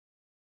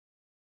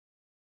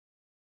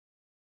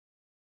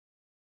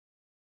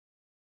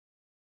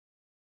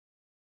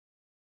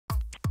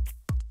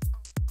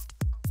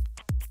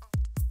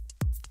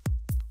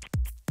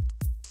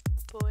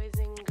Boys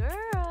and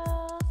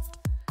girls,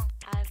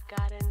 I've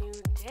got a new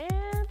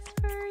dance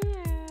for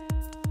you.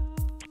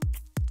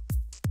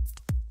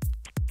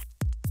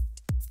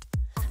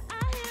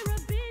 I hear a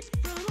beat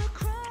from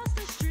across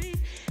the street,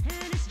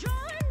 and it's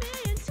drawing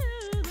me into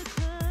the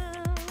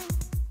club.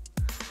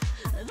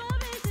 The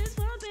bass is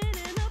pumping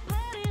and the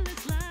party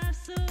looks live,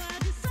 so I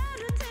decide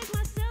to take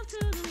myself to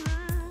the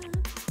line.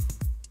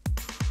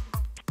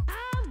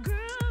 I'm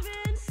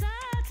grooving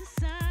side to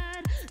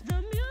side, the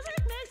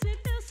music makes me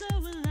feel so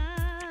alive.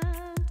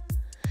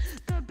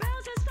 The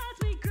bouncer spots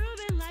me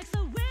grooving, likes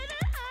the way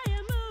that I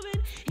am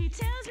moving. He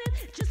tells me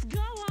just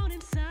go on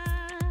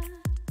inside.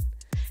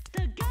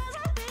 The guys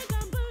all think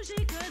I'm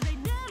bougie, cause they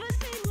never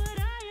seen what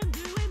I am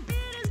doing.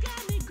 Beat has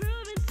got me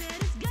grooving,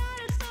 said it's got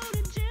its own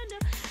agenda.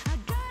 I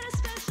got a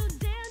special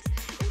dance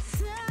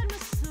inside my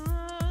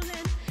soul,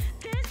 and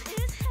this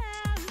is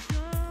how it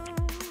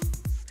goes.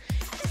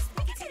 I just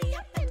pick a titty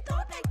up and throw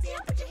it back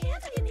down. Put your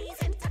hands on your knees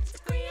and touch the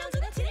ground. Do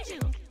the titty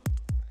jiggle.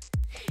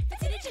 The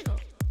titty jiggle.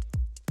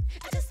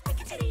 I just pick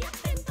a titty up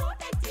and throw it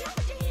back down.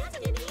 Put your hands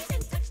on your knees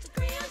and touch the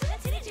ground. Do the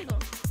titty jiggle.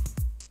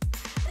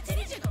 The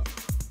titty jiggle.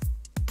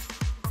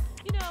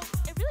 You know,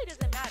 it really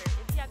doesn't matter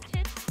if you have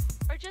tits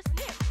or just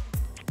nips.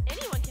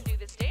 Anyone can do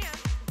this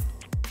dance.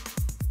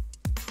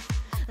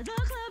 The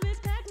club is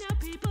packed now,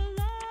 people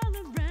all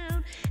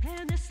around,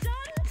 and they're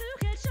starting to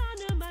catch on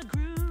to my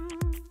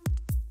groove.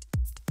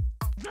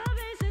 The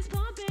bass is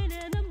pumping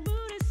and the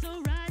mood is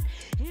so right.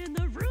 In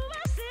the room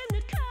I seem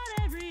to cut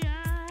every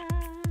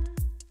eye.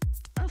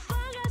 A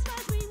fun guy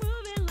spots me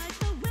moving, like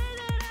the way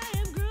that I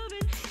am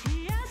grooving.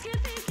 He asks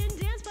if he can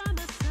dance by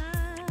my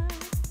side.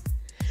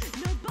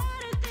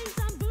 Nobody thinks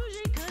I'm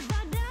bougie, cause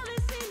by now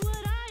they've seen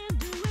what I am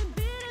doing.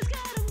 Beat has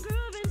got them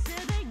grooving,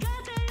 said they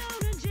got their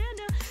own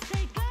agenda.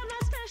 They got my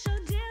special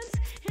dance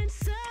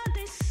inside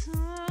their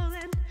soul,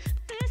 and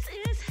this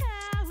is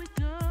how it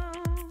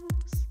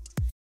goes.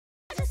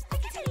 I just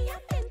pick a titty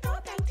up and throw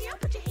it back down.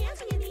 Put your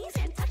hands on your knees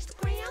and touch the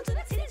ground. Do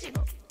the titty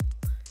jiggle.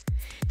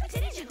 The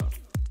titty jiggle.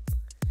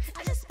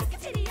 I just pick a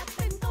titty up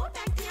and throw it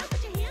back down.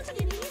 Put your hands on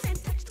your knees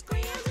and touch the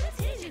ground. Do the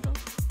titty jiggle.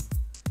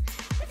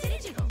 The titty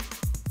jiggle.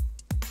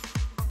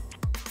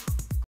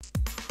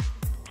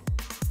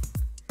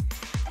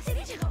 The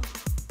titty jiggle.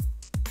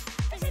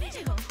 The titty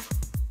jiggle.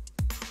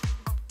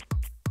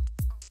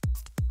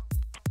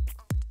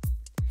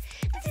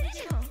 The titty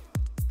jiggle.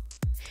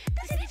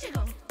 The titty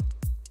jiggle.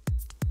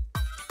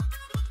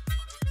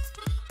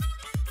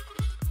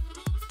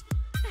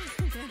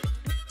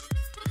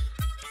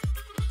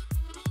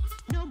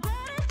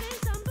 Nobody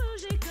thinks I'm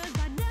bougie, cause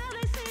by now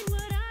they seen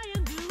what I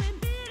am doing.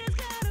 Beat has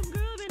got them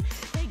grooving,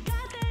 they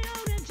got their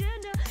own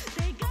agenda.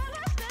 They got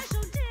my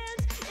special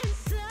dance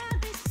inside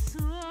their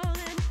soul,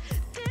 and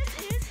this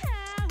is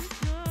how it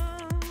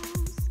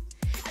goes.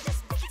 I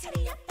just pick a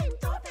titty up and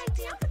throw it back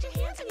down. Put your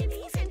hands on your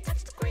knees and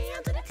touch the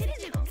ground. Do the titty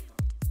jiggle.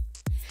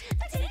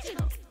 The titty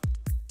jiggle.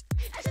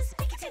 I just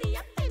pick a titty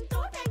up and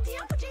throw it back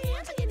down. Put your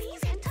hands on your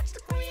knees and touch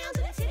the ground.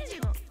 Do the titty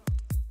jiggle.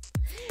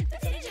 The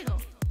titty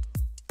jiggle.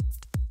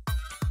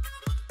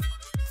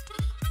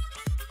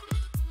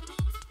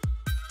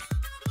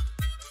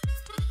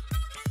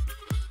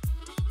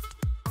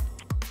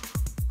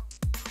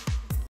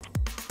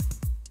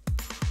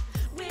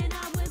 When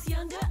I was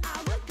younger,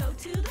 I would go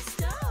to the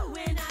store.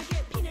 When I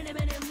get peanut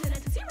M&Ms and a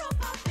Tootsie Roll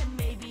Pop, and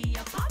maybe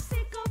a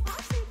popsicle,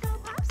 popsicle,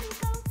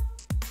 popsicle.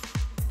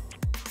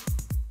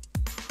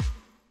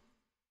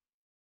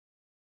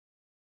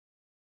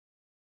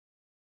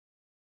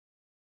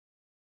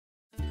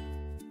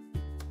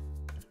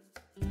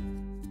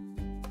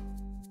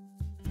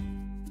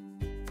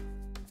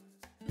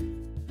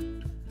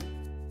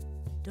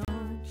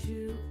 Don't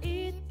you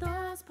eat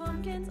those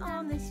pumpkins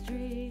on the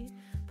street.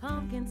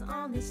 Pumpkins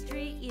on the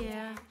street,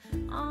 yeah,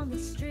 on the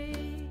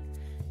street.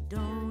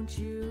 Don't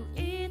you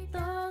eat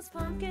those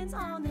pumpkins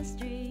on the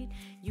street.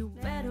 You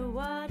better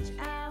watch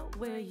out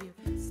where you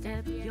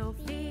step your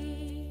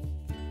feet.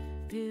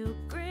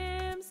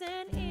 Pilgrims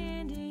and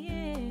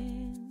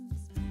Indians,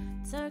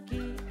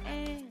 turkey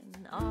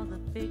and all the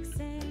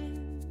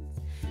fixings.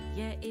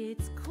 Yeah,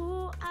 it's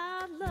cool,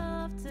 I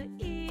love to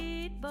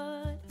eat,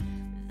 but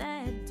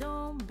that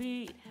don't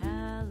beat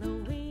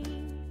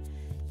Halloween.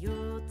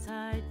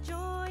 Yuletide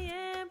joy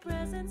and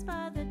presents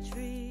by the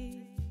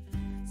tree.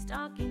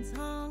 Stockings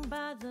hung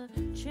by the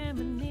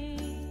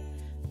chimney.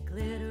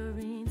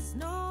 Glittering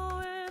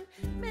snow and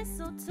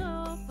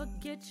mistletoe.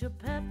 Forget your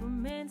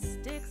peppermint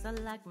sticks, I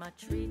like my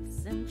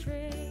treats and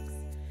tricks.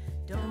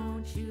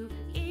 Don't you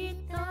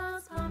eat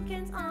those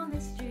pumpkins on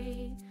the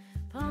street.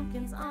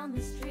 Pumpkins on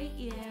the street,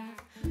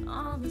 yeah,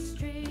 on the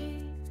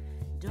street.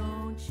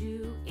 Don't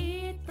you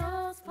eat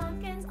those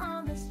pumpkins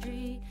on the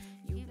street.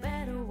 You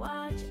better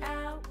watch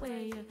out where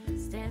you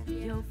step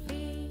your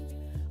feet.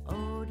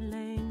 Old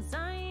Lang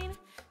Syne,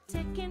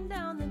 ticking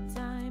down the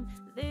time.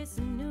 This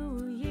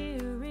new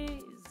year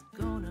is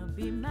gonna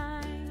be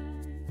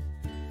mine.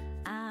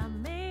 I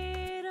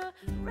made a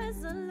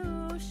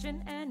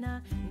resolution and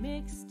I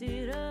mixed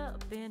it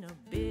up in a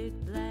big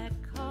black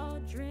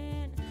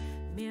cauldron.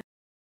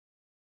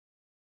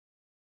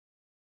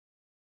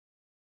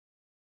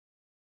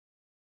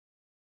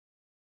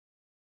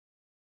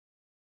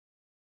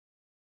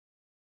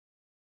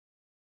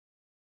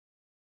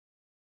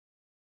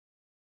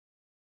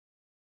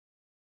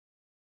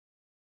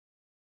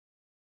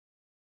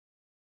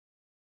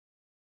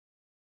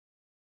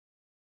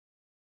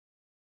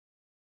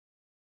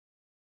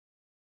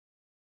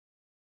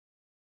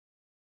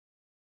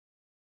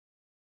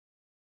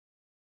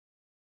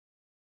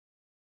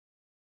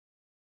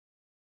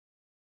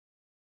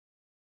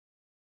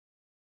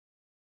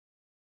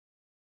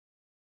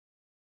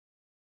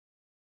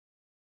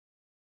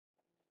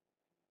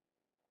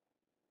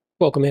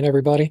 Welcome in,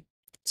 everybody.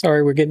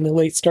 Sorry we're getting a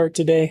late start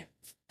today.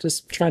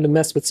 Just trying to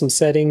mess with some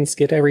settings,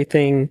 get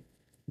everything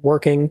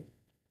working.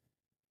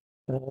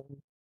 Um,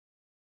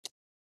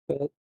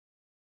 but I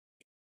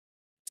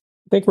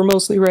think we're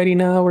mostly ready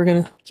now. We're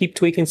going to keep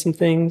tweaking some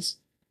things.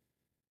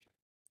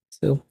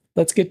 So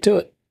let's get to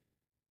it.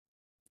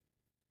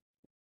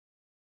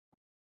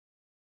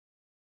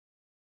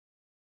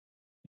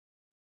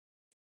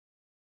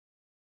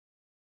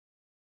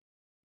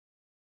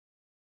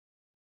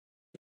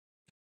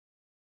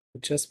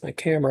 Adjust my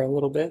camera a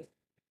little bit.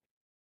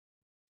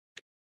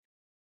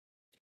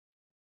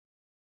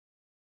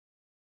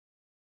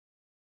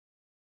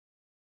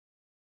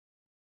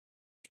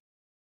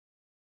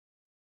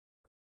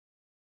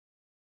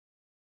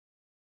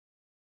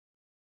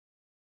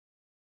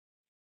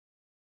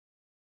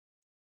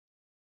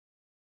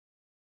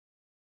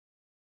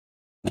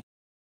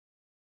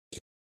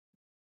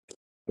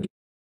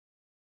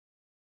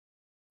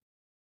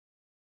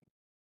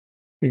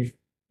 Hmm.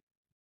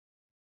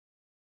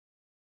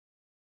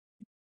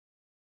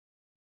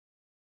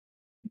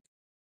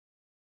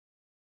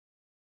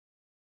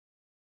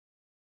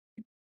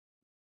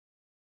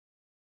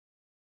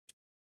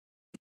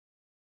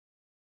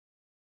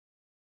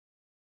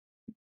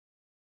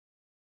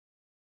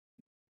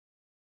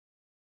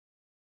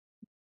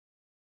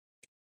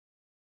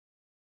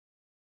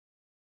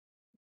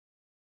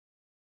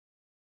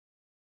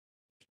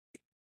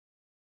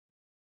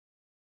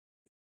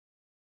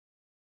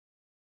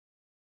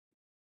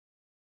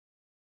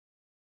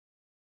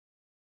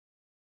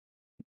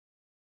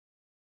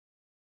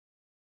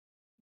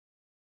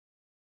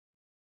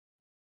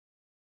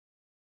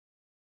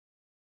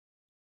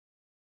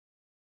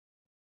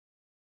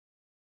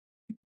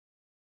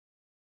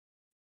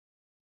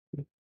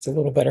 It's a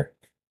little better.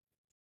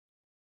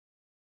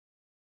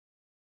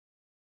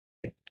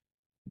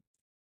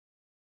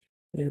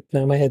 Yeah,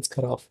 now my head's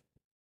cut off.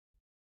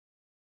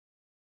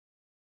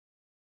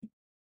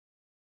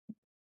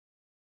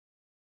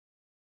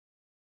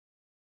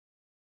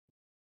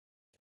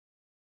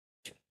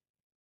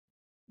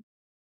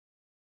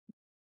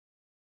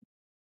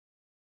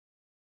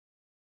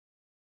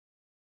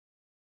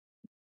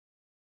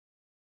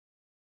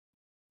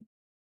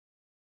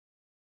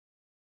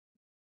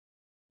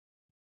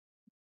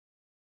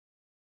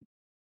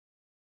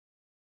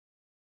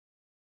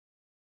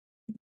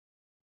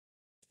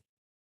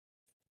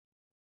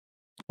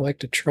 I like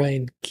to try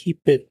and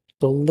keep it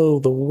below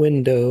the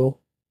window.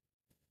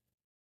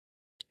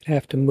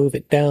 Have to move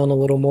it down a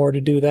little more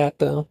to do that,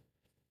 though.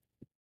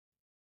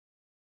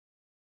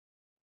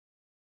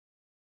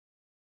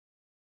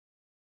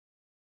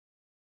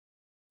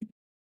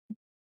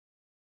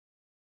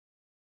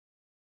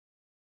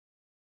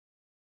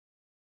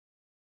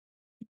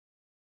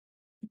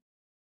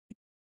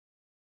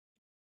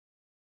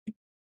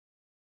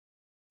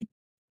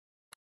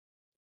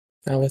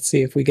 Now let's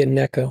see if we get an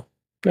echo.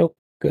 Nope,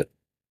 good.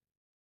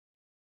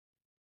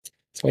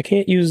 So I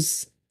can't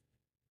use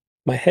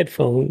my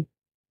headphone,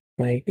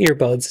 my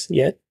earbuds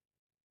yet.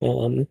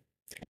 Um,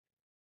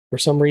 for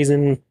some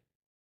reason,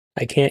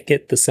 I can't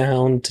get the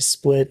sound to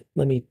split.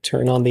 Let me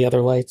turn on the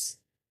other lights.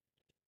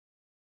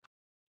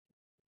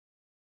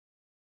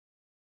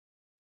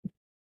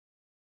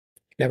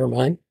 Never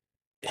mind.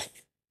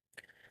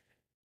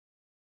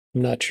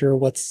 I'm not sure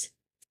why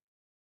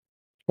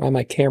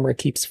my camera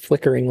keeps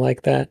flickering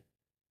like that.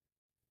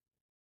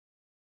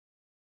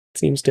 It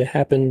seems to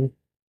happen,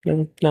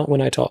 not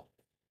when I talk.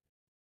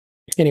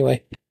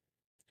 Anyway,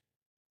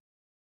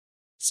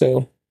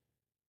 so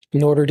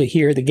in order to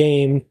hear the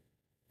game,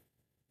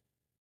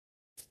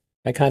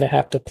 I kind of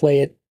have to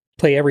play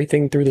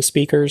everything through the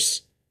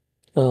speakers.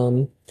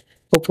 Um,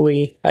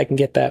 Hopefully, I can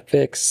get that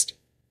fixed.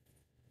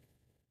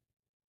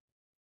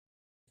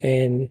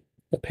 And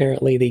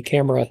apparently, the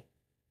camera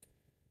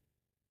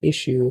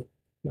issue.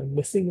 I'm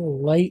missing a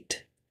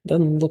light.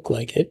 Doesn't look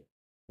like it.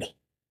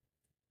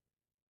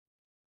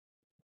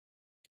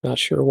 Not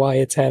sure why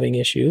it's having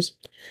issues.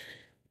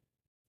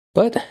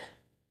 But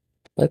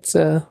let's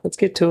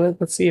get to it.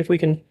 Let's see if we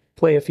can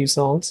play a few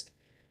songs.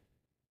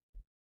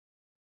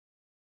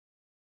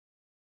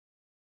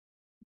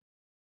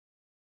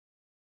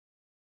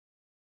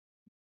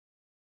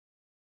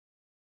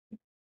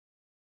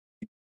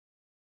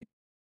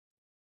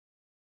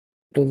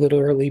 It'll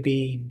literally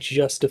be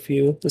just a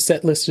few. The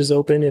set list is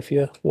open if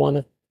you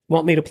want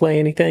me to play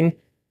anything.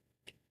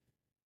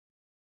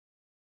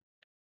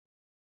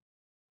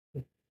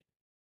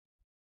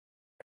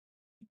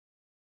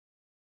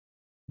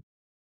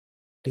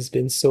 It's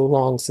been so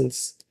long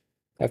since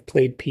I've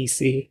played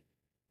PC.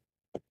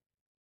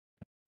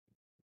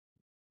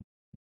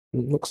 It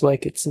looks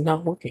like it's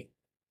not working.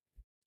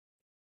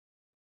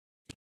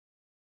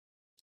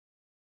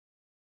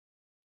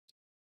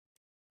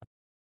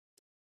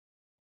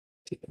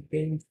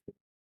 Game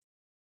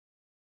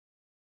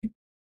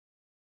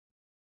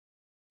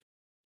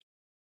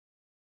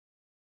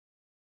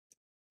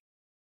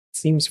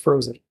seems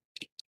frozen.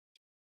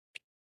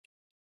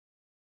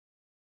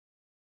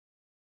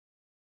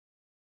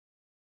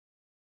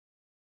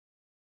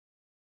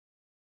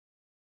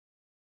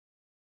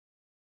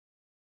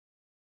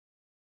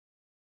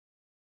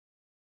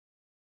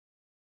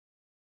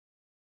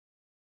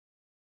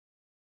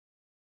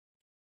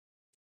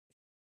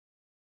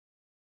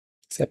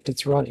 except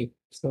it's running,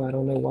 so I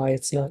don't know why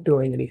it's not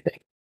doing anything.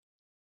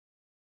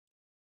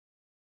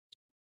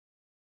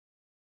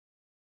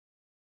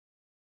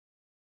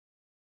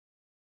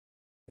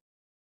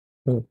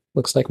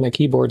 Looks like my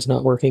keyboard's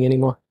not working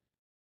anymore.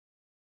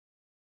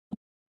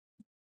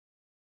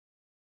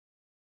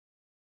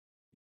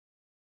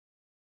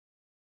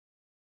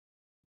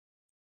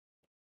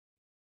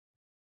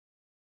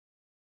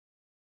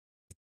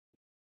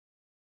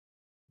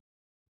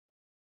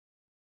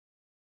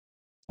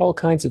 All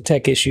kinds of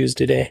tech issues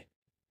today.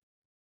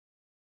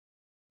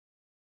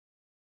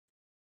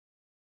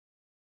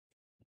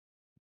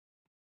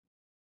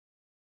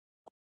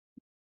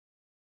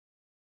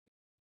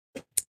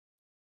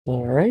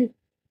 All right.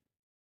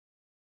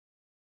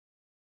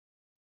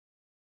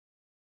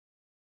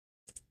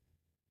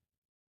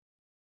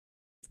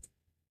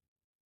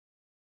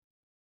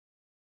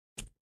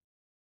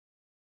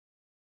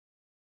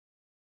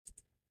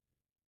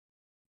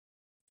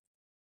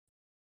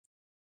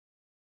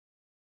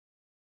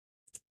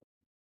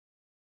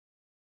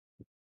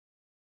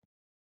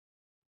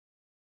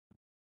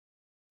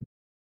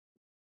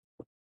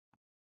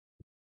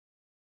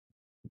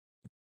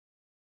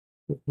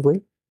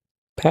 Wait,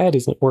 pad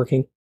isn't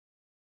working.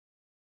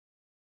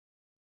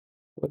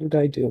 What did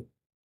I do?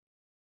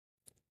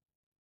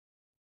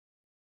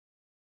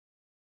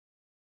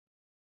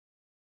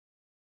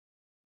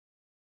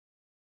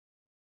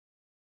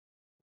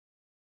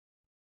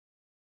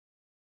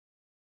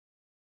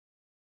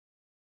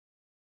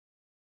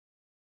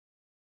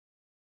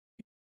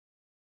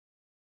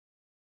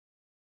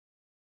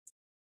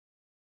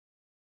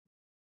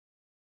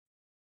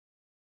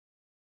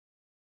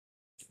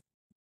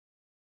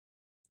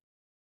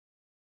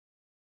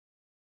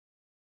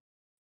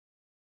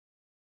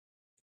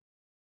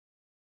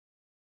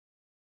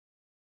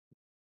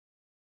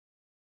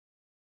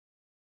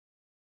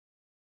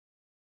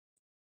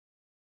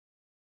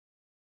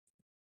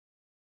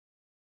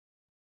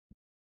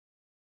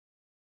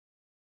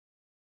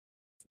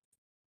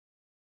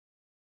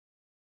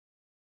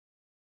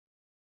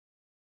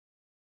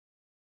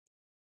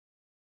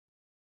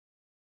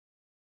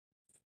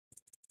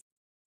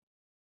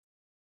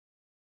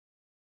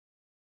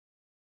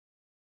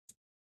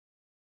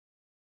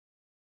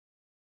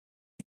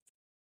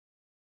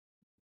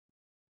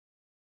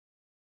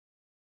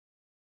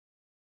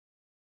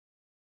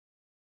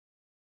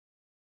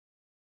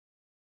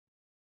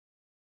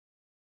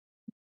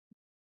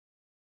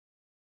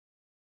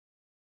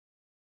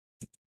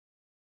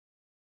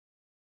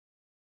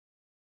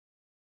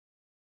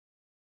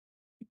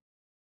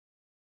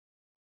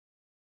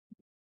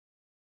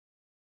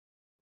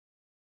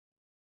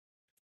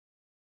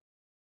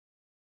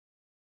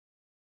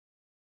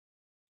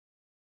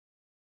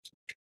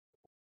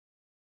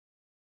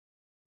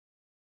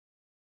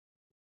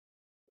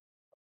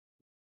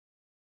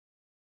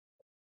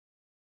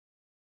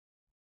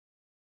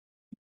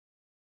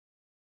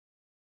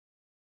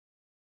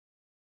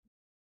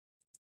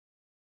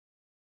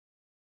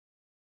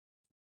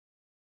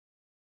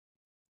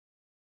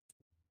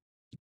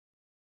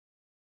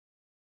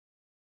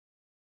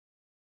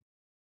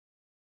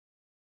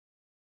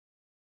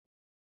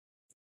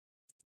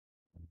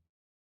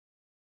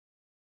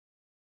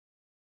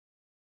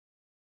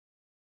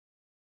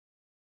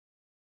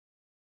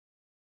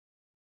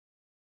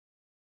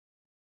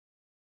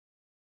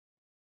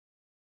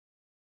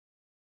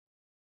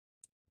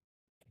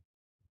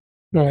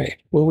 All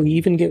right. Will we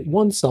even get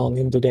one song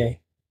in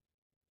today?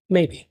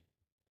 Maybe.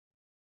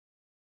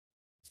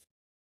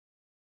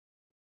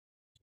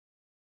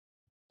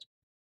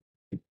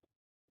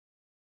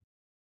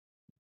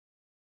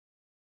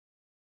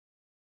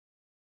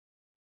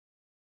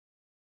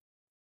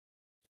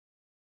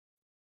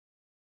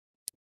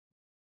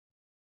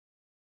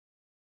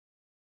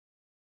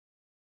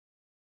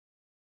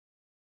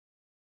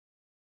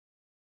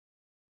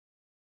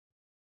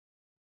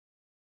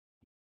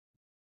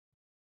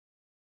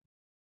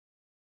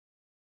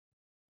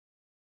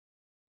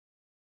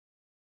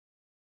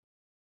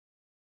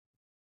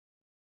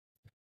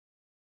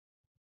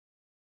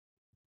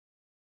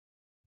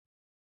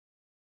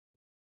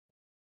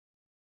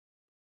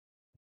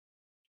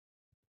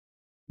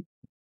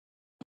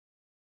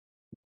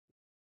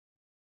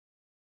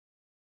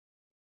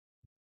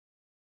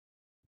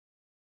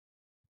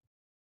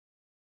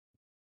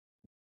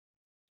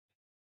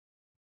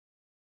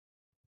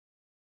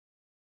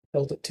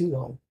 Held it too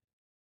long.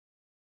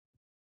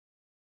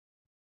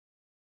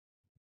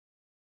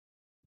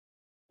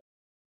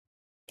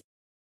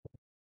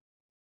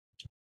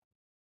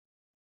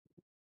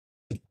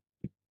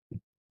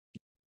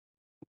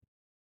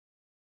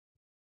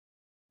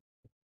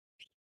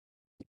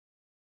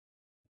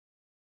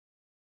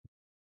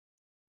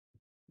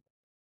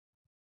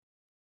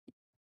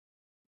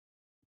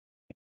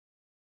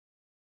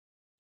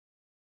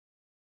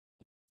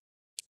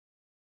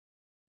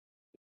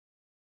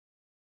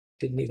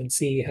 Didn't even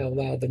see how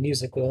loud the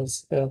music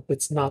was.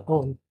 It's not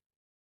on,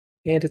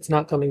 and it's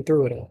not coming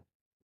through at all.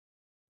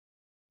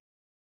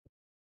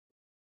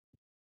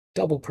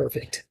 Double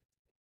perfect.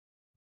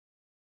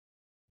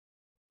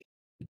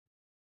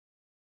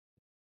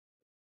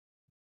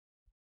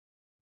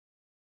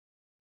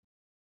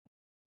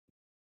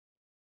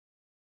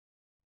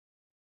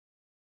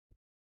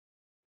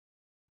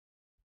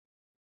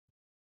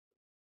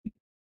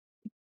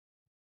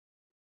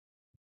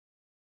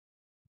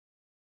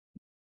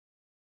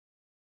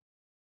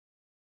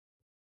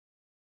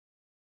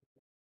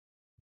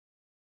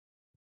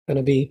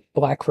 gonna be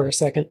black for a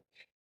second.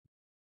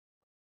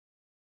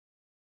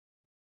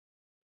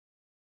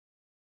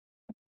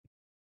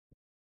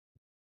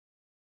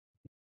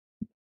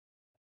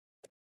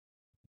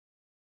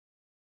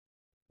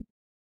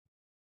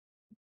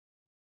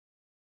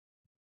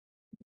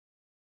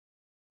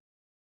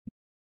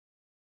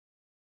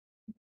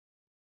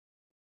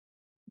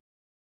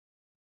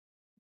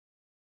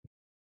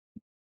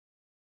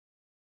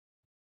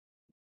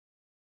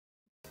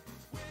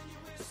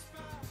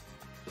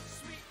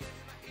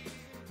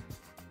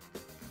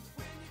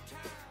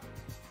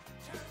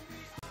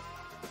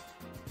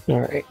 All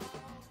right.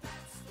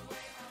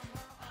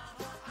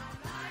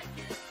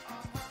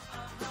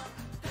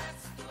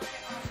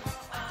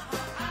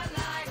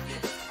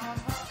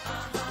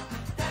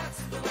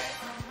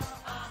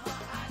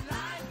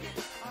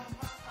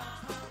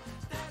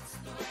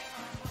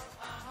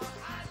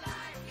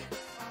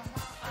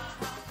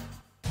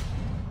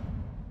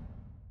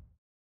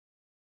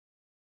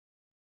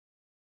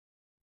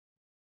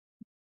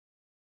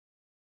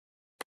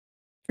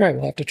 All right,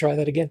 we'll have to try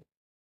that again.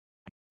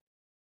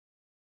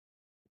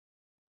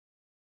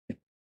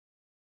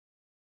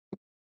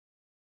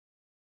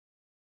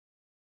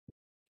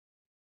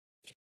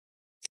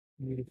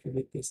 I'm gonna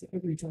forget this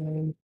every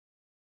time.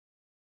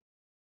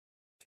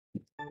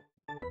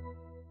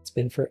 It's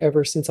been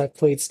forever since I've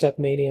played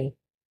Stepmania.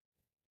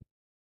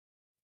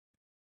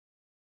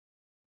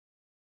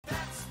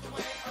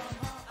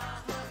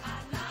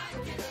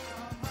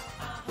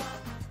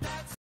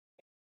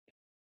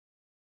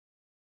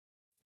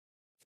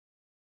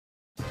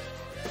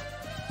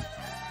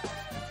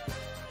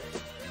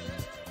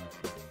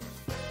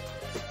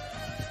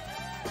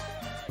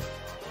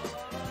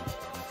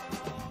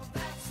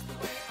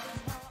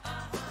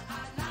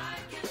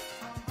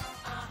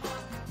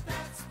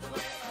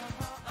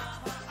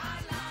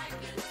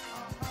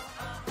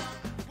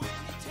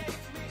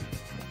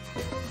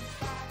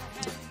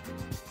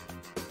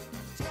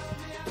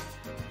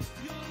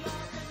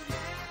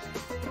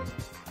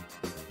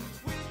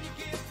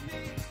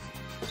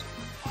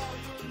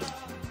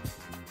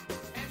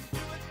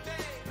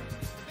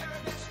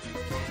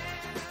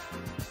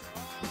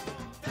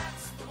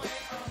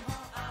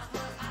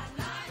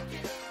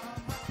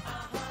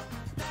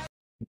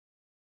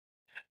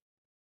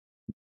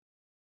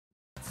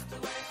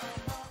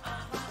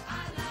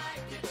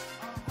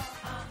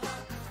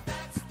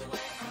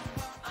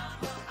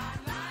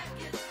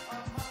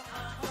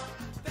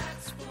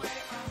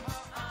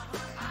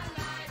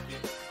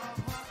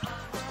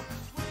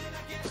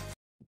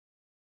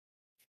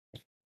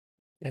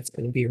 That's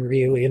gonna be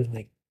really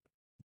annoying.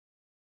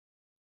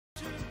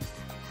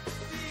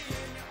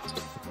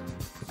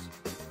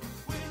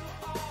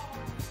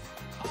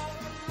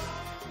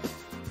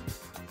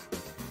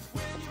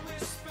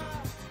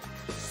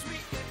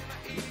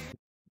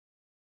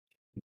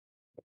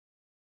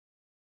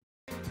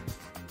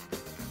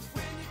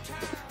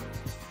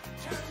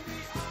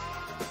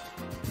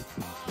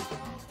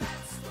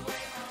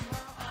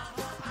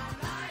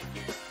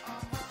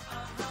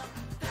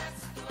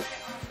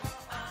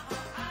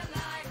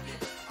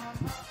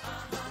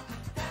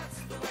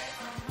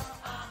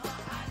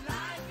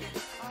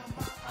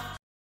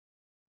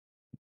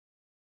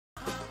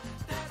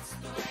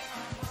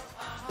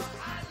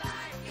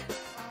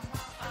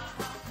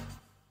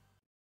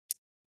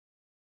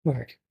 All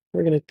right,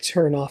 we're gonna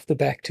turn off the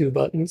back two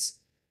buttons.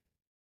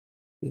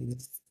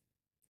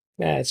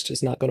 It's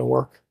just not gonna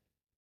work.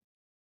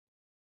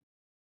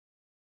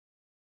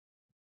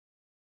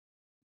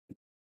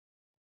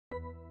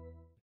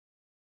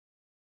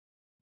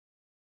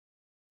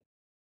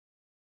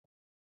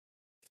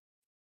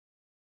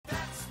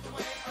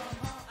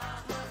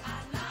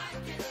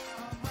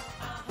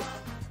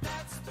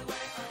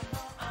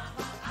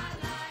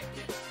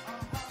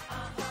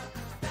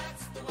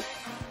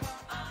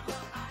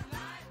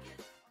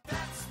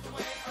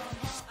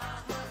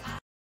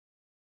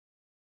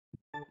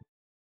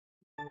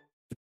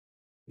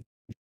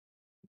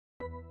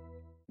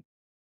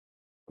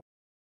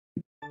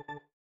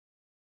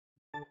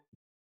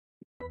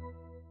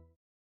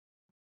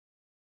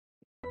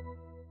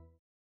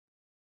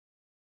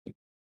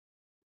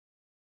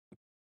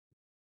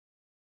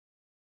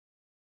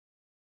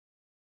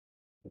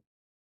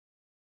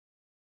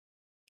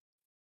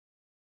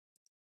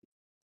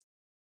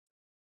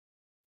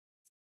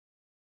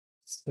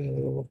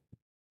 So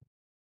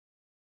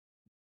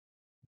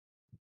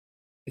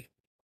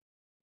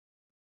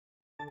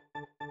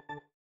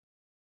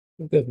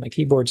good, my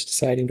keyboard's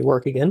deciding to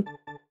work again.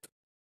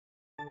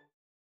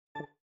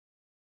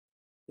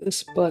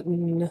 This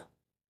button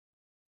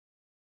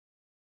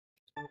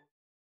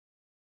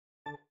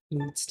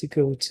needs to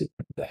go to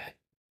that.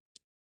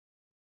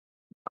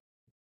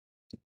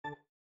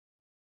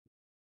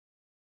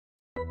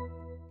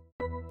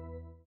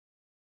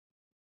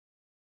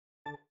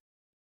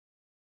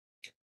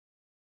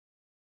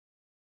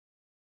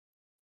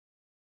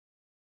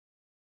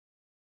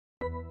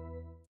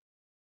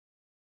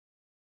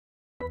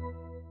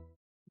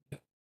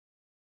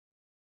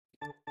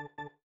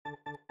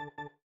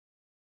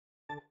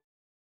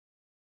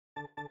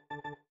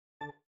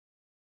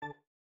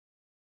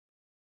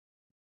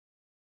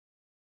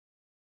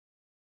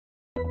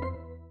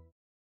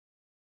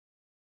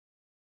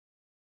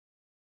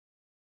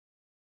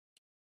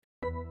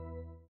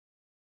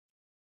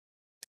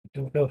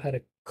 don't know how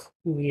to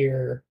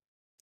clear.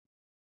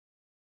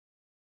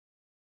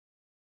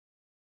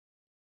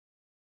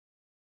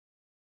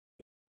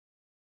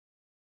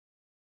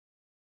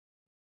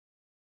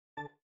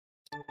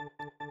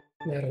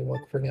 That'll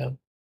work for now.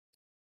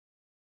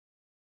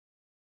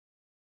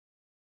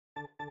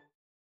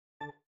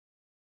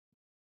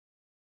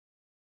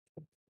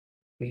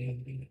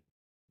 And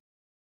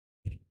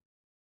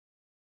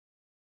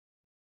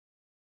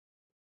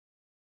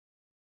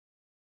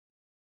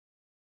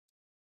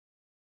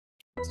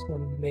this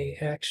one may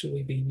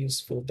actually be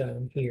useful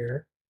down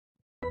here.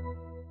 We'll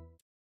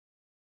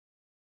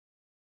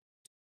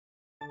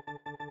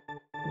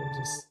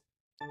just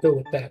go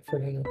with that for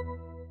now.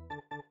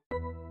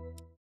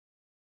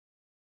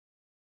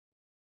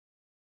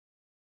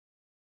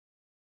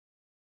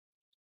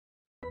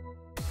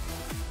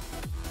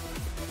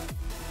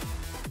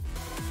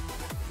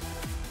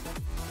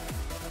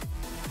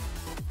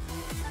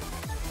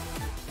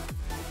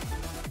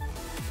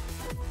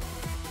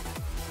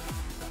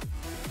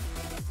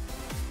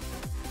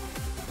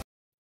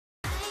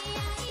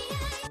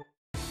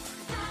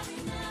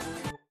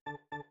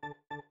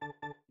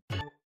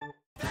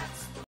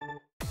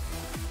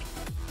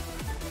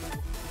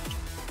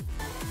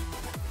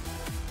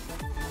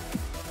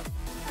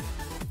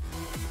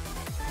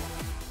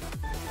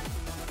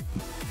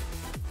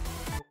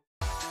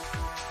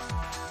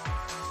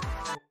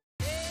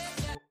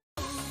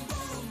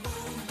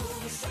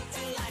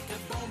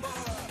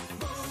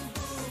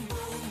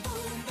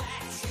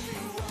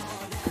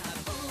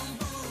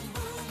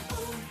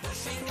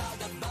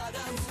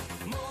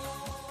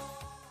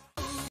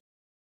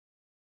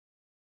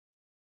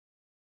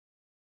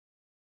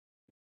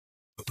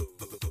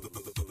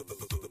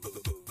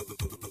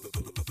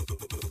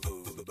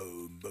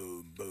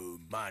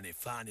 Money,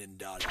 finding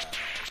dollar.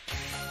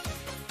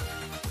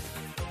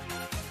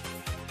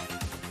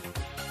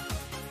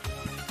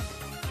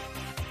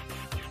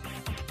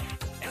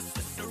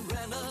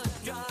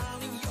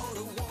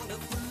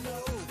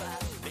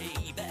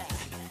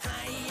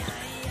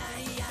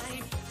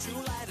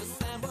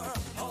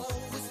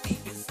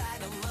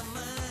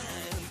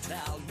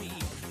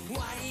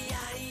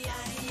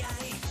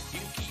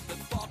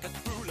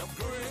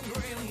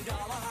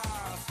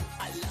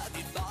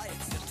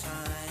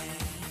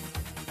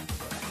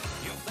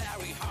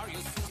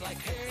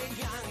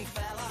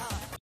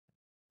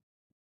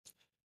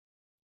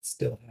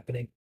 Still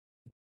happening.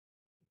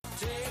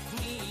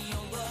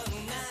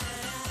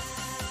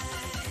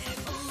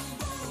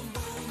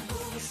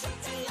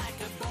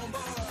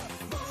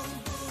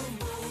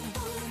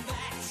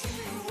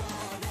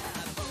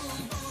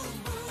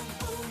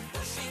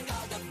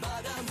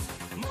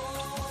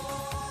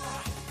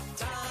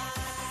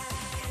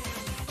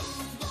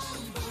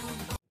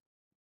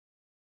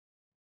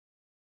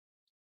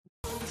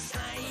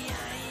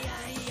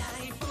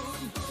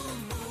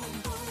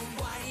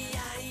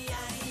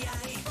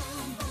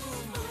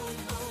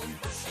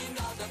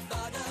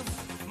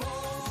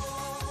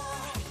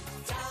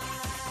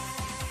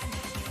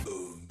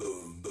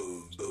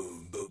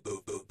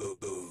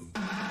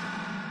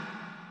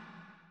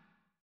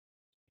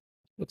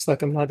 Looks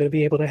like I'm not going to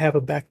be able to have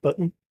a back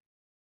button.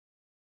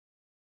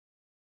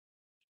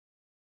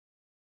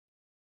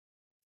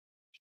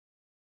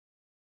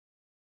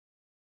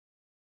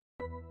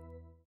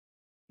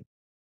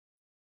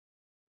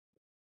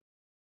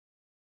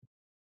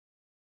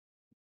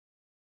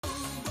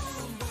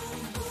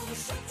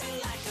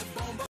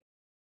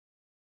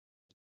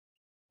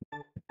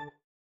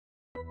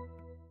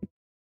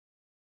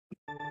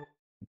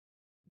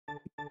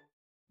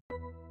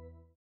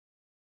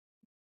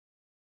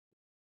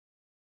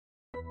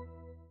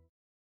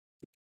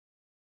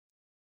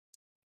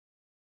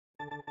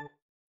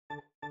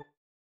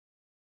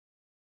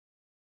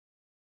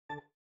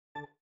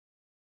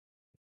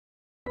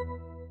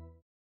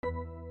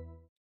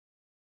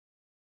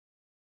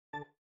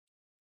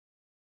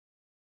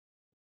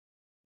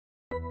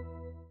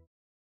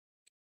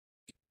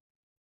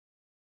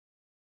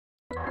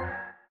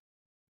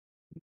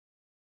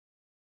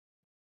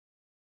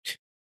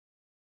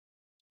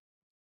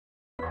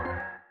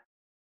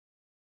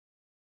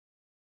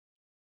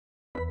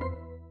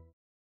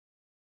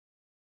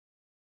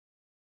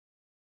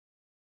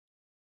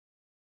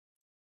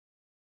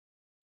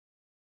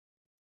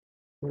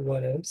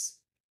 What else?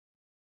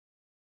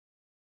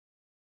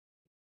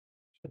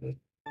 Do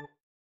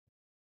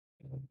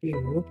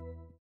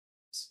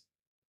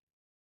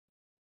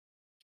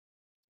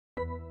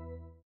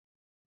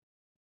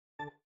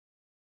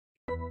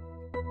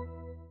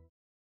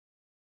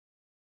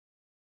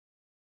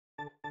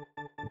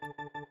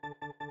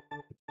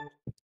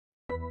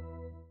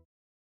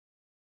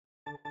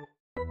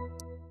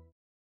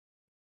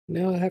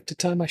now I have to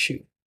tie my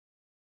shoe.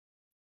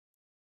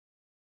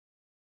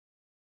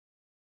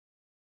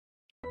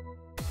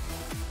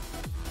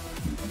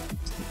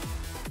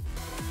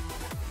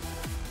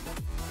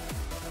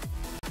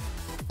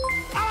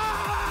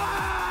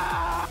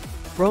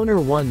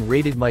 Froner1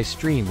 rated my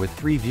stream with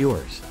 3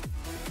 viewers.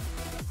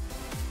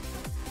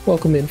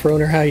 Welcome in,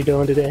 Froner. How you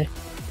doing today?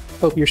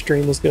 Hope your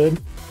stream was good.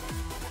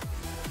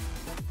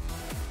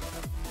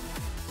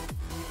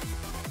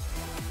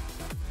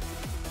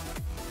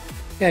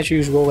 As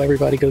usual,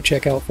 everybody go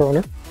check out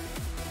Froner.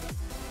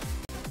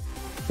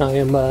 I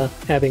am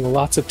having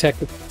lots of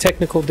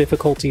technical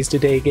difficulties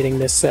today getting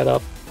this set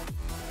up.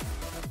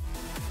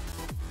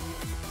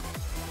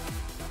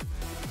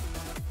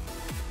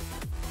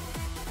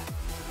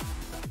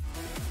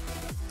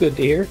 Good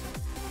to hear.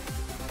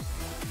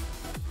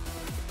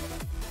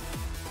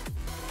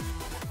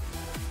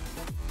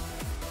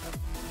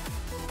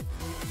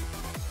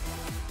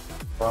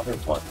 Robert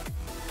what?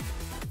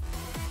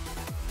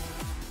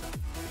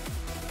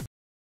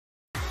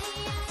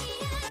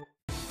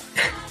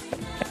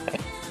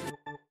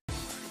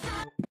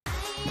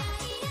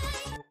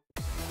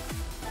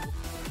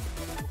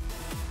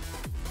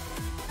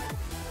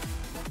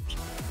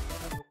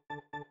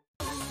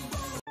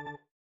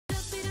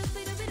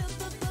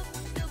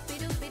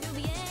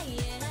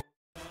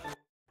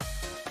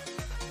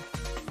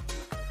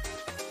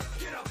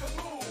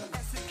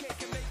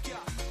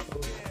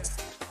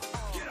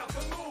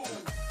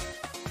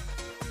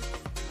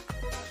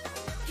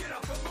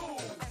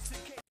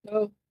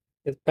 Oh,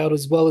 about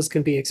as well as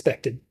can be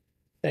expected.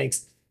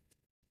 Thanks.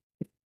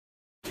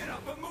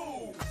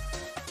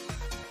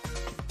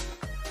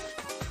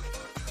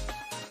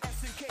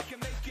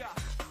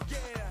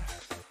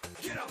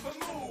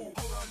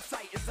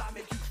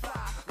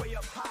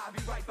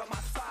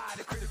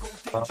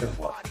 Robert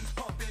what?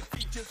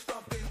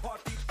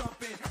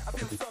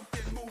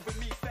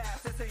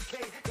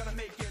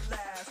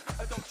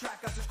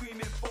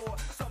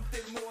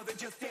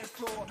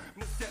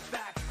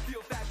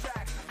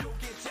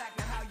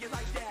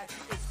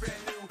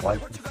 Why?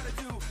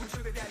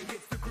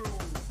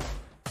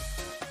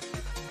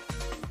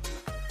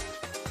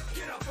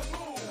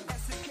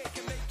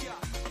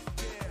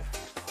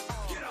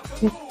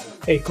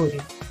 Hey,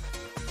 Queen.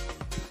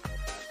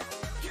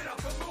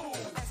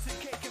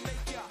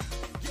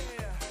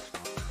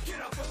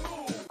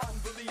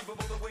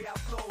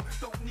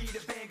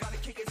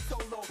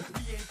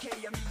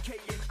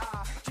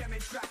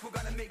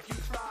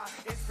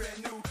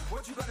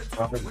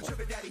 Robert what?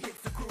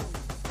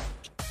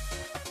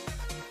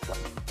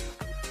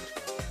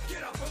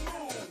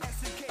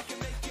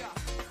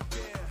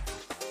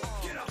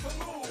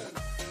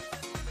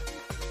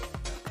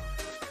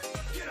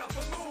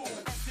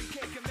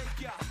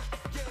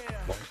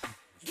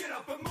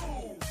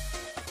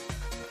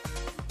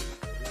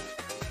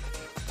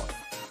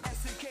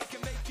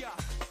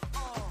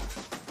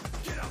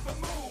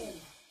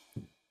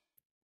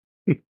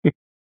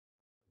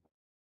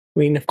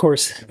 Queen, of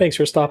course, thanks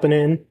for stopping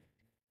in.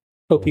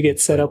 Hope you get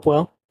set up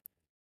well.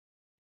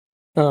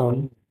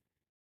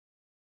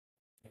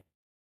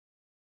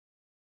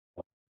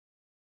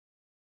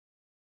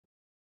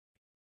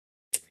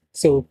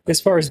 So as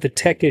far as the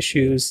tech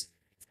issues,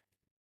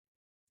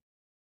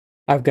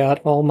 I've got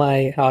all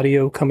my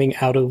audio coming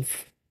out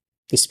of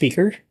the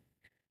speaker,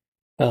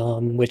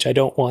 which I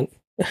don't want.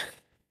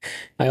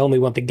 I only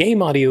want the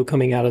game audio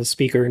coming out of the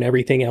speaker and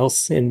everything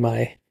else in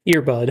my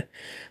earbud,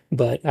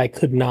 but I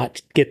could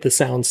not get the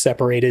sound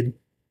separated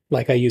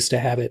like I used to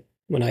have it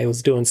when I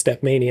was doing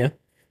Stepmania.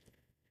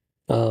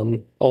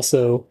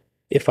 Also,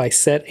 if I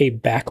set a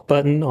back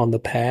button on the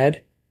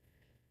pad,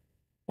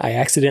 I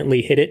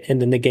accidentally hit it and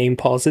then the game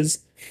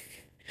pauses.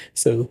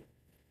 So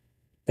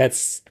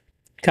that's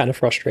kind of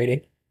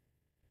frustrating.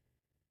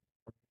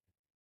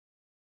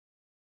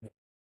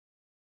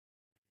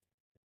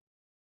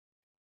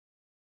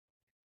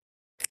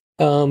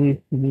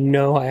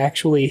 No, I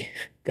actually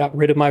got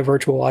rid of my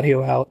virtual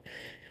audio out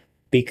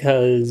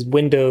because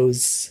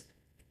Windows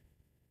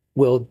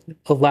will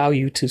allow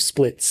you to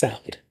split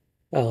sound.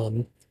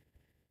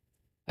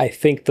 I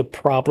think the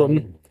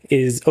problem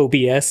is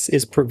OBS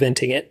is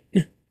preventing it.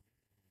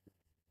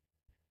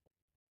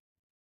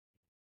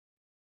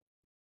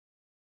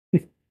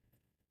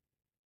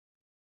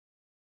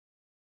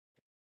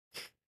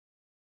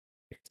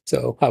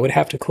 So I would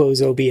have to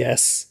close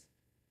OBS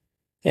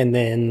and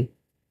then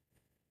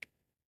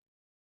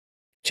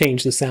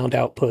change the sound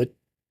output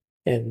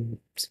and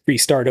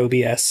restart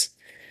OBS.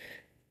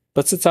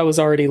 But since I was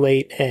already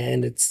late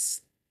and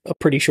it's a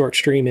pretty short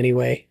stream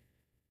anyway,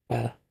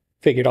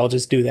 figured I'll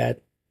just do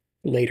that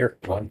later.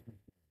 What?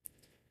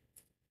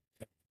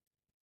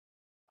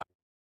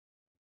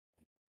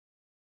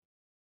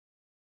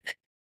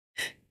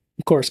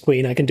 Of course,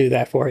 Queen, I can do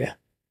that for you.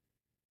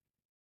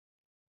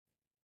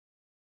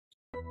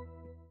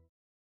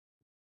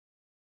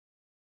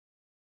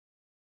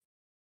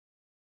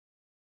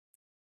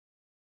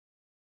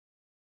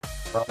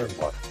 Robert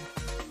what?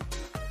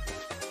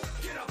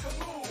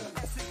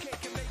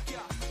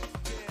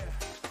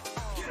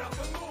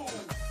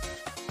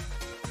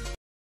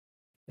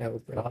 That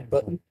was the wrong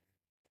button.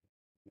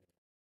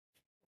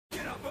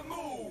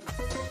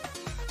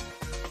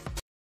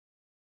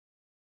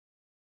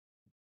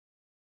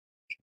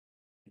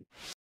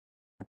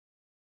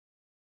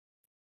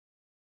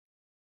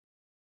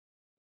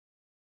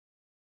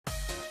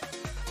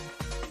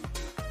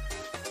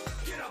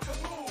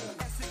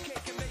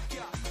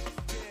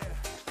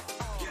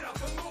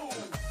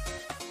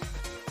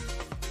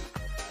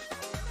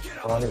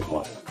 Connor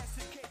won.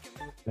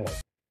 Yeah.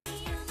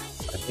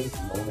 I think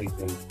the only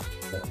thing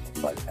that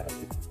might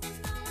happen.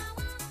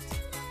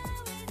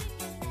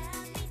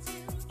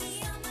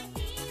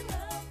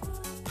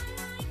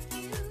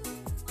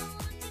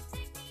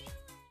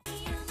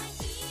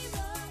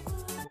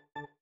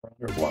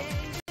 Connor won.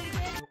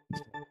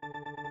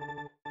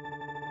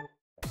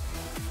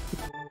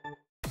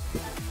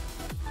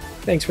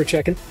 Thanks for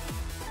checking.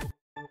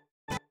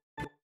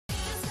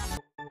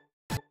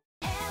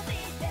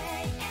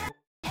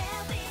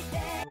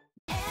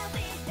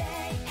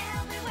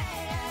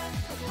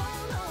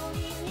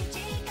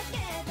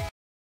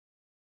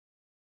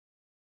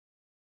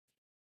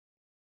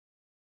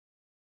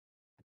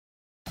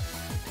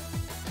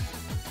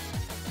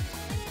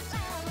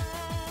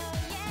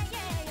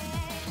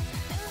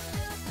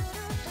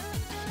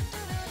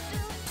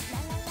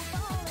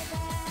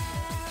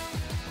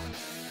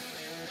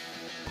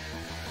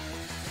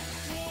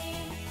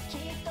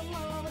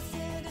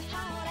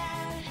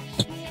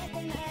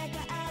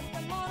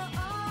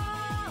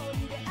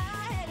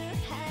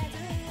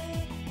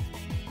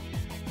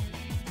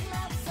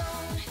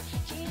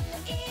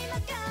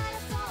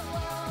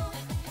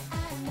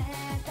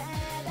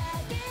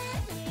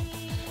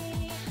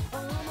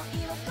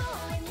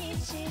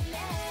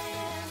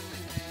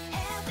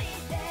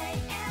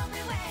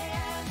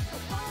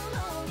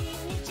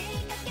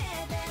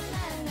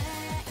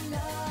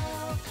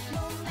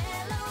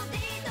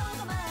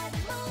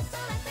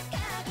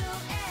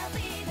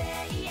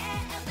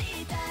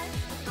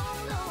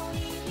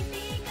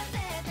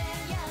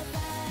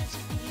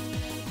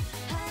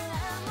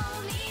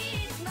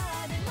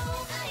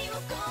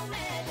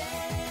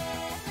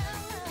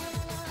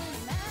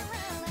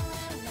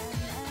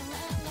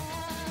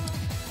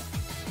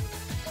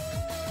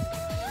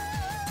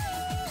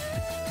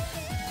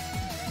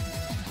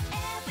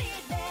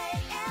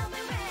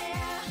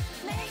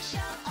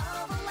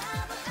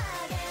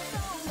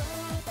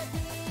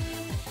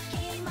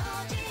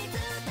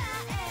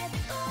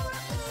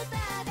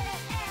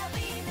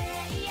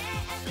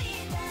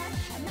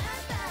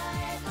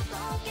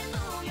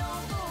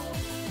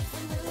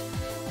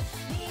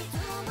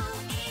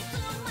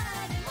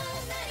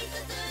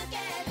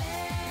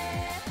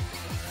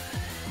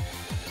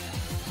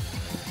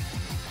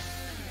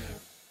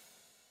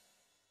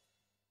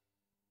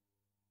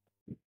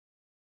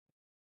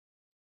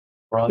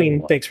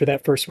 Queen, thanks for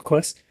that first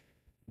request.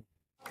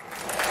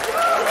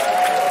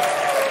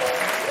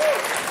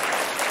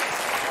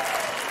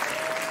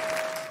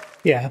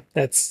 Yeah,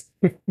 that's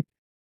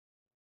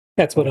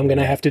that's what I'm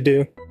gonna have to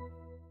do.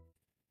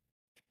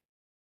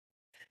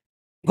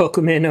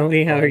 Welcome in,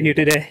 Oni. How are you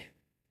today?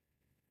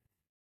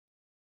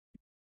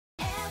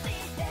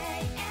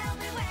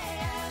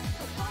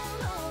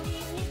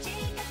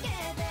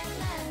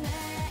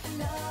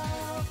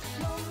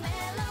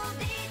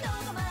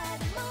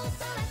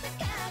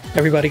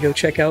 Everybody go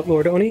check out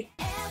Lord Oni,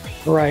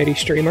 variety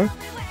streamer.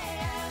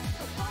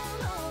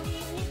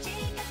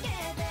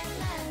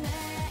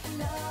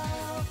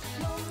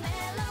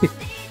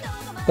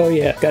 Oh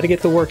yeah, gotta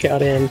get the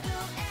workout in.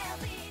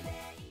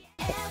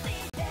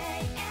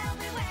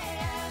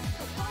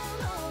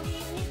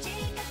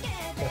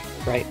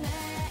 Right.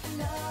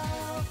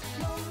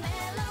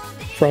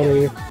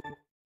 Probably.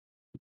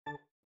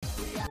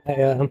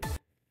 I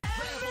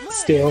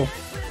still.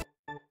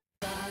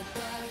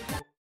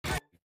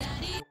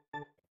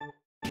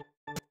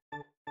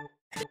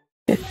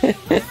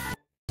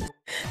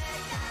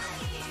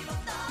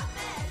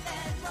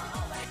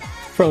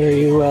 Froner,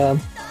 you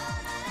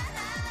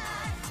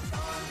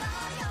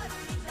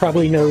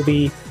probably know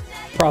the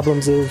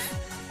problems of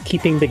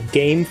keeping the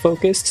game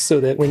focused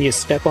so that when you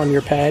step on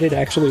your pad, it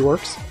actually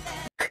works.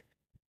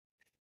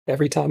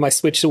 Every time I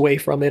switch away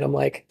from it, I'm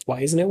like,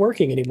 why isn't it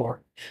working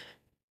anymore?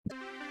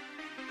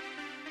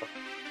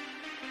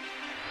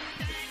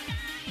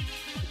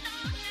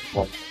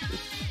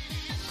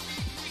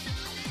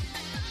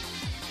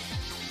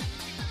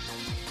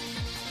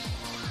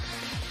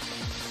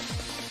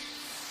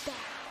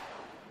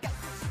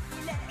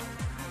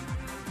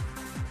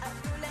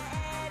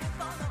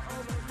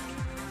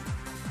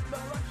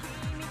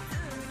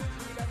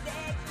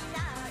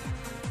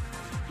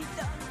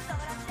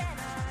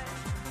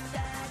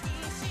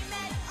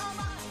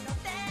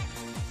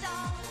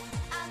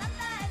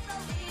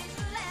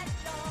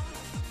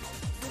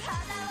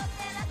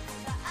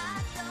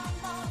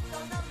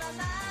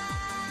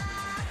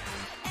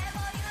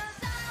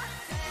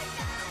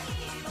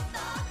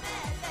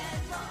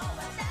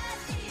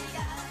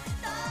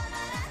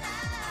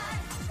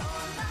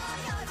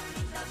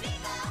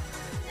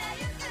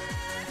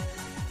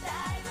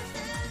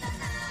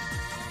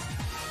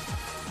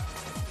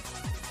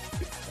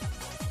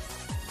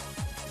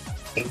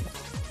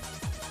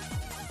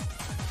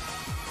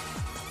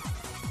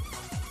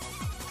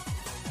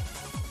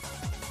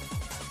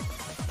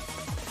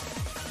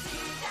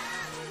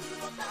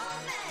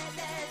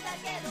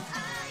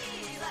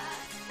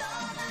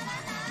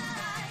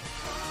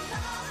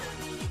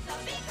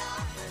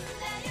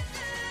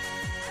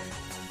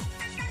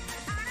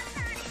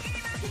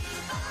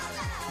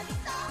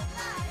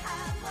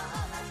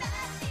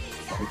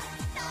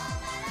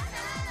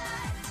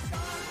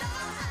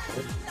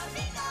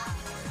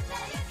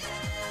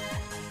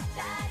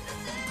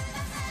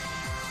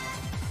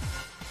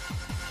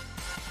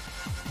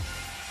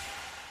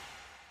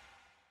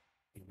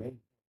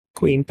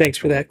 Queen, thanks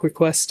for that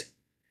request.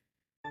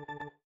 I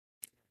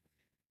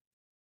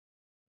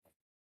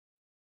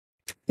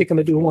think I'm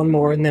gonna do one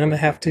more, and then I'm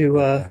gonna have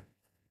to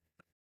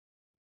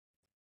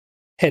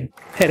head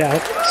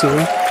out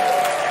soon.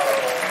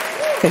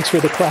 Thanks for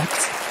the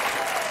claps.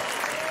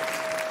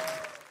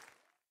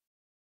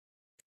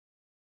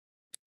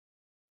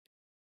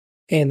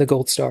 And the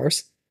gold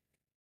stars.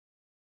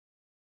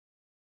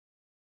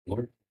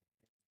 Lord.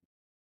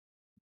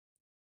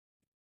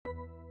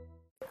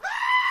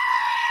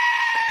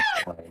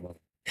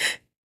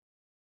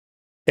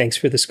 Thanks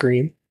for the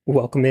scream.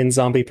 Welcome in,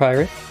 Zombie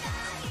Pirate.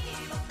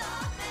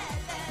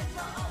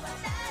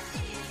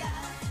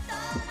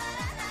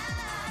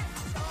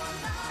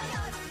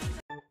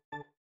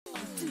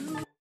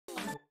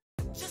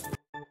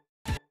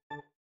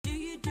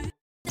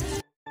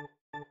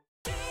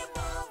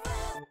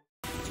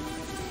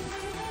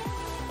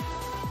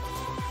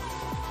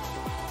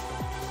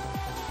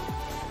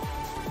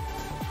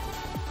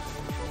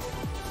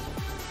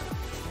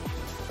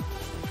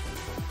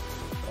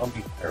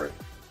 Zombie Pirate.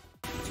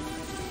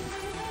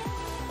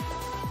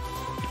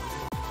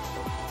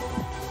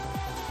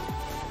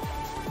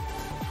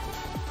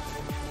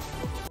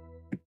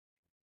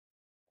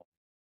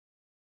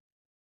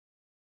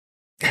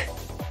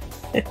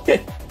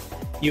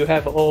 You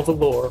have all the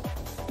lore.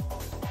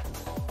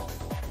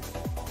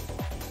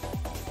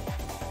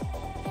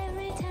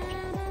 Every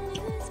time I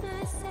lose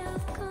my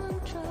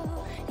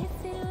self-control, it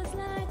feels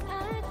like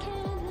I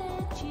can't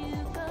let you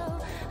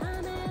go.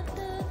 I'm at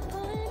the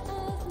point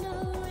of no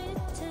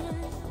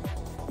return.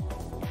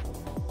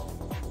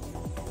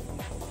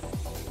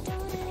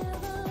 Don't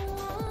ever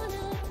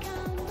wanna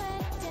come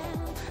back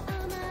down.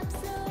 I'm up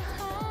so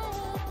high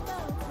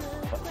above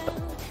the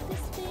ground.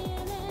 This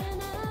feeling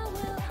I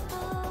will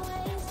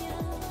always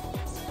use.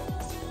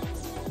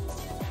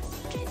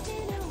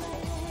 Drifting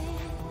away,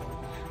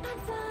 I'm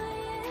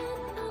flying.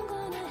 I'm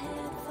gonna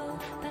head for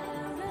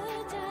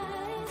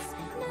paradise.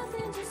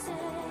 Nothing to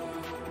say.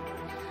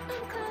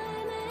 I'm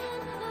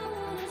climbing. I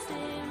wanna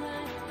stay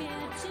right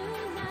here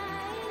tonight.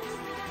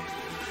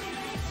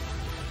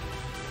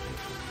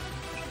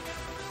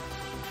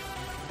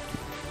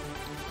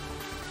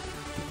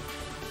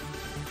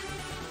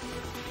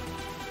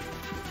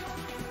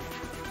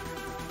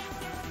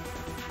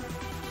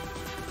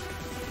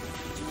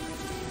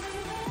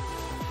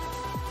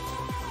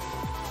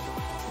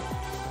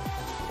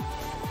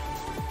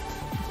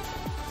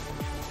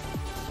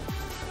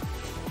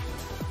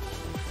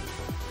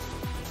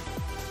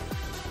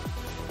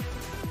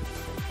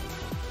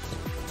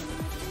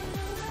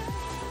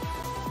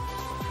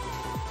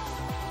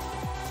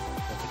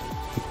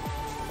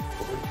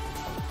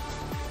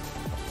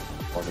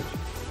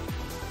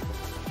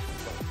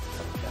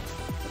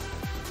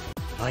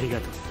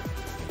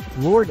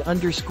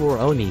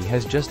 Lord_Oni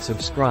has just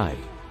subscribed.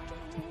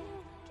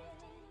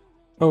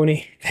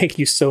 Oni, thank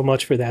you so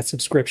much for that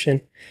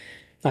subscription.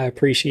 I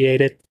appreciate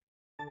it.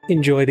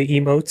 Enjoy the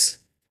emotes.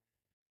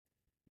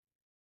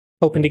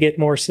 Hoping to get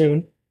more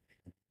soon.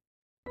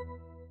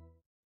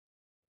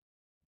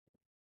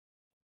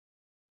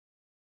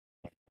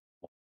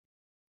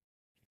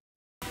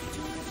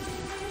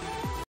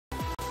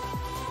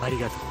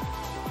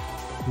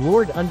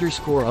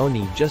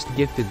 Lord_Oni just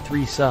gifted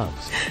 3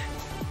 subs.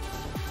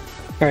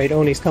 Alright,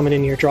 Oni's coming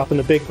in here dropping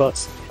the big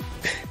bucks.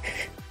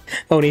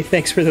 Oni,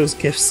 thanks for those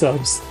gift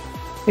subs.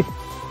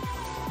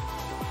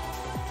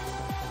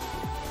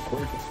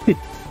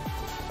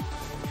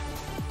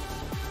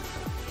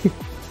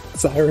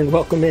 Siren,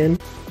 welcome in.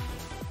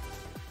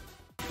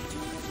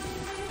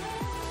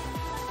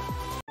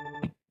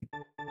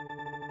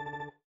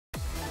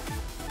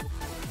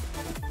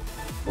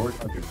 Lord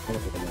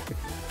 _.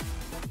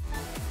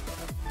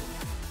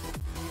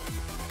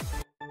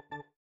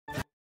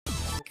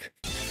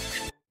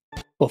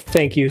 Well,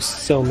 thank you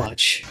so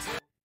much.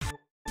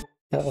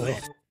 Uh-oh.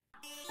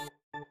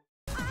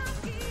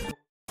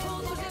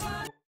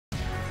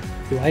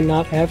 Do I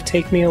not have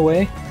Take Me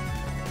Away?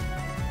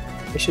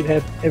 I should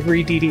have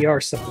every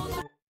DDR song.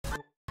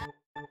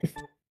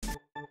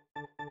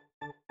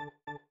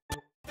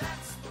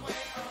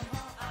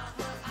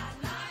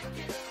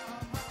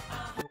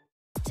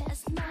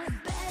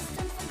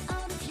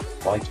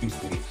 Why too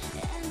sweet?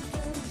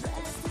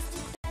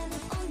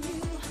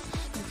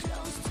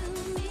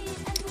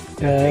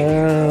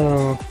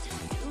 Oh.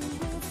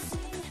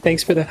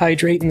 Thanks for the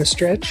hydrate and the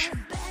stretch.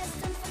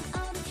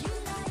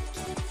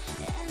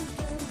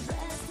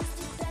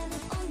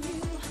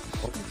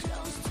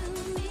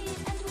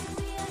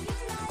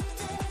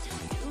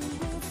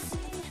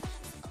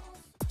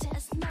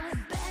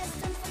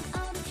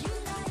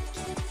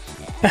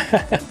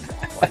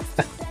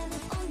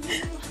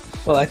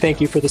 Well, I thank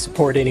you for the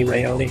support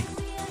anyway, Oni.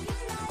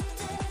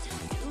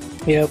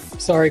 Yep,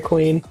 sorry,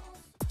 Queen.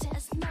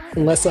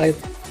 Unless I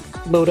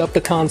load up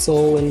the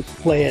console and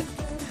play it.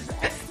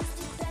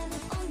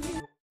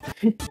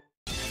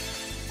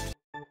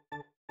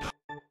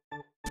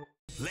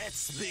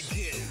 Let's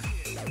begin.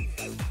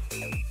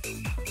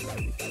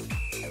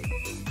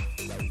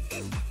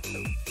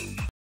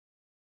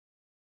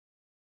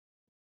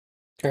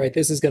 All right,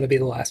 this is going to be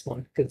the last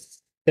one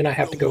because then I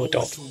have to go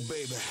adult. Whistle,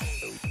 baby.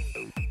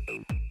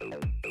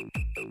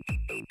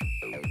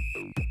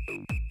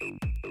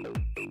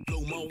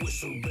 Blow my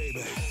whistle,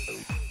 baby.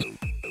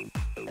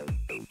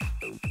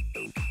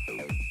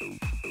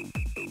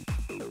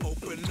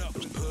 Open up,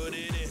 put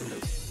it in.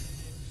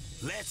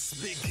 Let's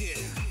begin.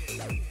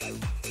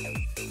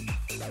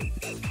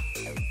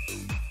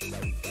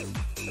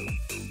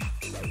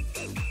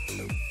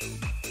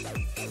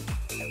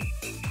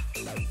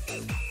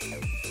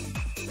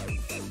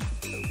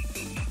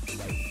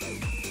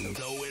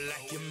 Blow it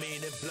like you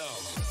mean it, blow.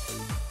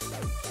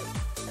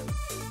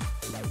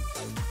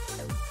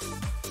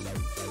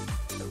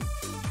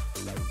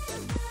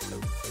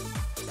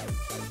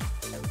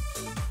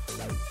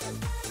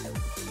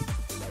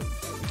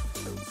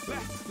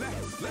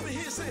 Let me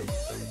hear you say.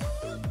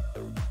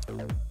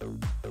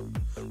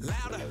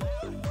 Louder.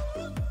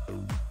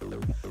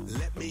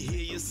 Let me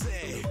hear you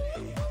say.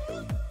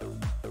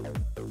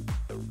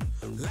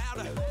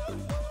 Louder.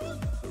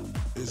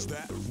 Is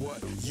that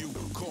what you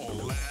call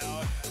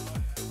loud?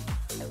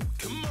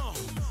 Come on,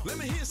 let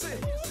me hear you say.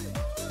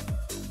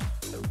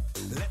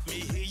 Let me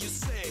hear you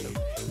say.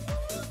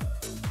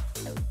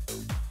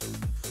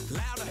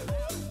 Louder.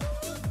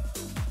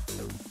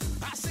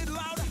 I said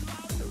louder.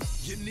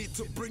 You need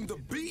to bring the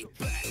beat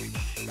back.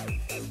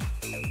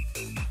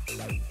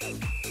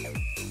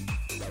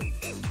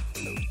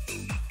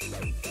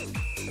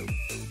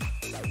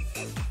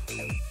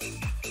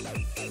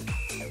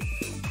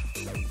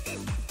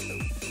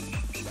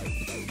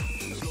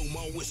 Blow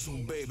my whistle,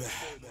 baby.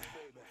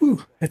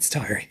 Whew, that's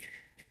tiring.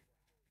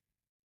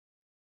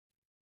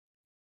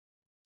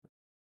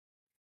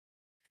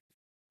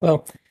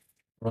 Well,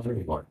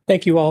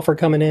 thank you all for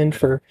coming in,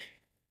 for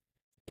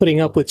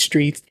putting up with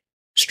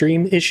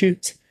stream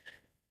issues.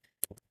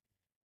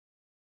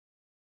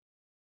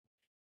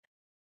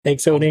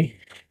 Thanks, Oni.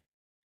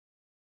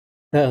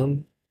 I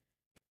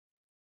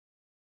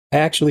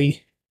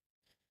actually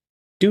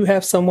do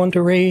have someone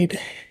to raid,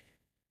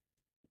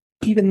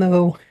 even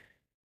though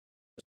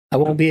I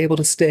won't be able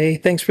to stay.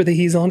 Thanks for the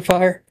He's on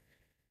Fire.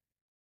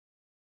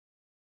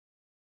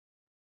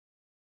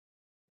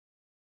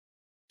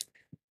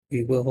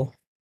 We will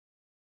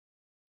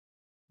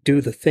do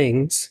the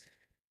things.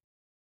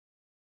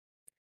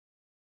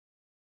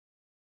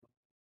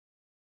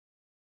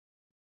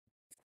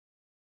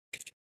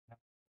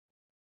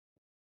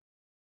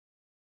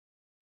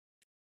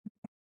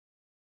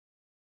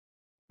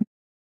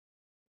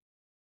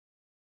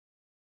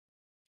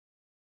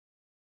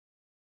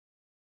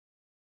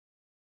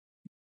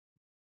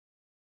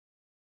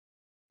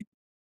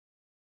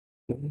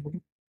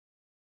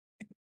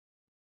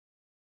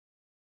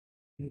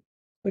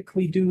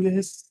 Quickly do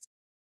this.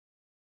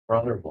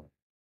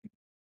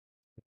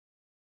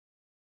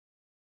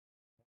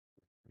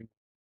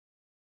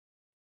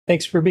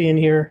 Thanks for being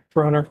here,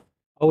 Runner.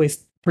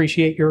 Always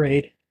appreciate your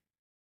aid.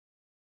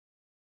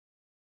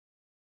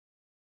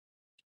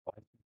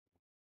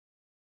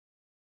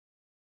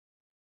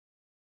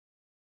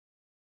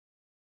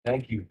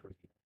 Thank you for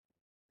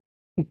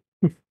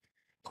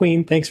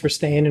Queen, thanks for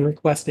staying and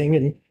requesting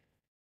and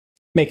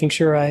making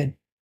sure I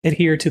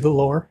adhere to the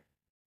lore.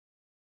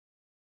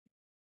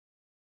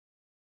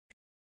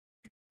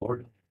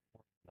 Lord.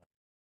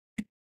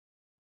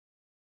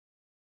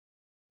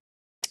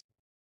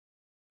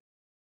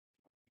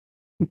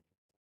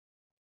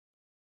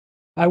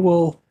 I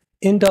will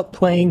end up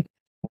playing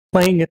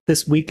it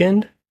this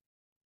weekend.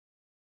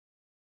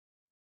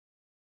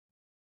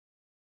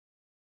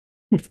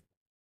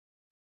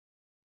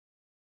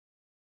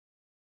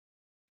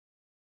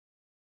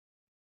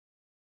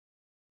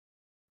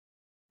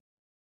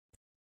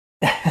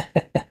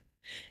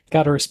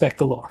 Gotta respect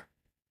the lore.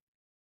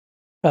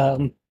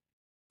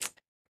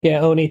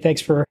 Yeah, Oni,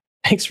 thanks for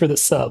the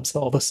subs,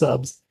 all the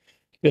subs.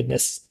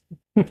 Goodness.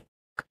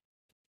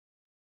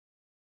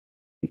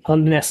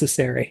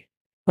 Unnecessary.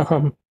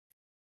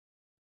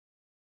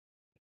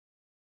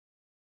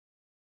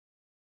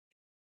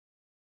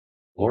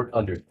 Lord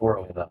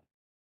 _09.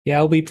 Yeah,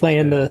 I'll be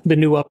playing the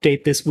new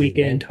update this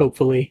weekend,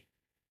 hopefully.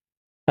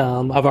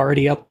 I've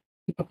already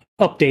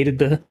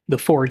updated the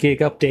 4 gig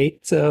update,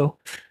 so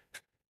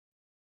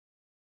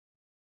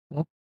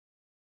well,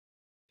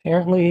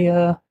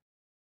 apparently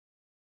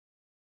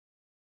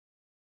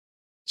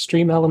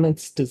Stream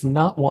Elements does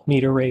not want me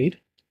to raid.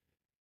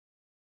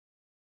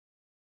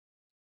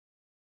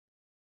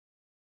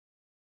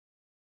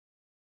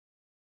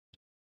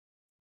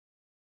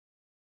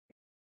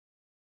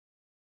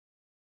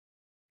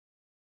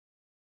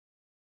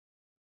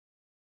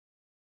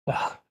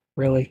 Ugh,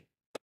 really?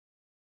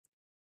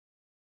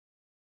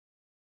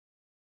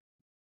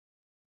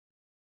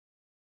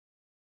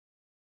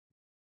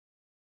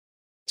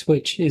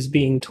 Twitch is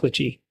being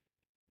twitchy.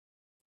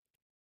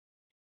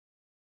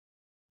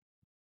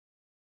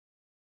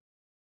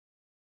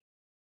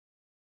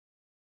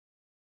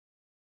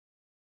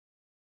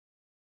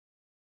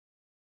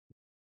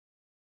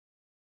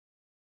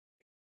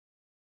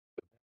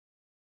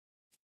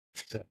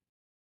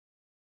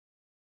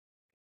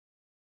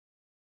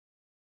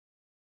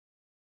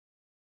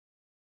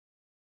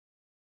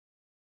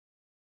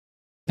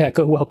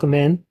 Pekka, welcome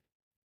in.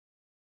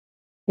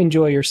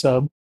 Enjoy your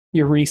sub,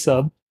 your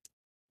resub.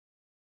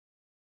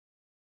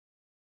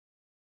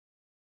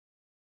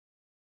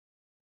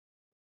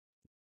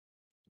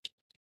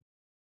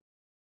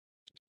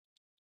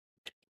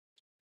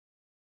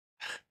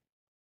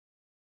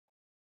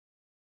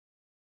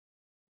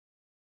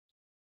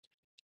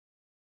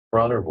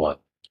 Run or what?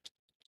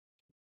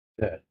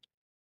 Yeah.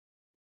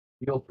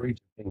 Feel free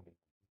to ping me.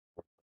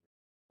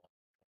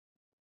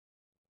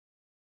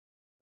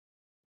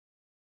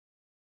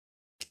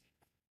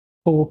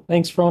 Cool.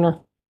 Thanks, Froner.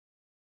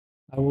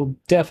 I will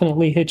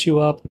definitely hit you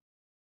up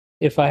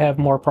if I have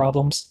more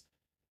problems.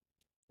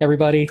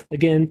 Everybody,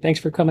 again, thanks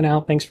for coming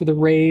out. Thanks for the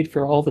raid,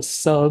 for all the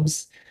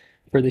subs,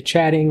 for the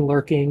chatting,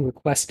 lurking,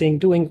 requesting,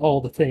 doing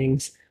all the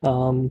things.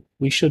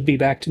 We should be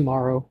back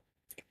tomorrow,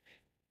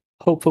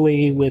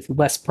 hopefully with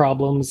less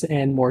problems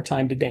and more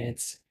time to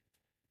dance.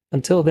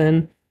 Until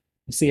then,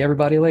 see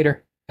everybody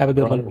later. Have a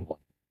good Run one. or what?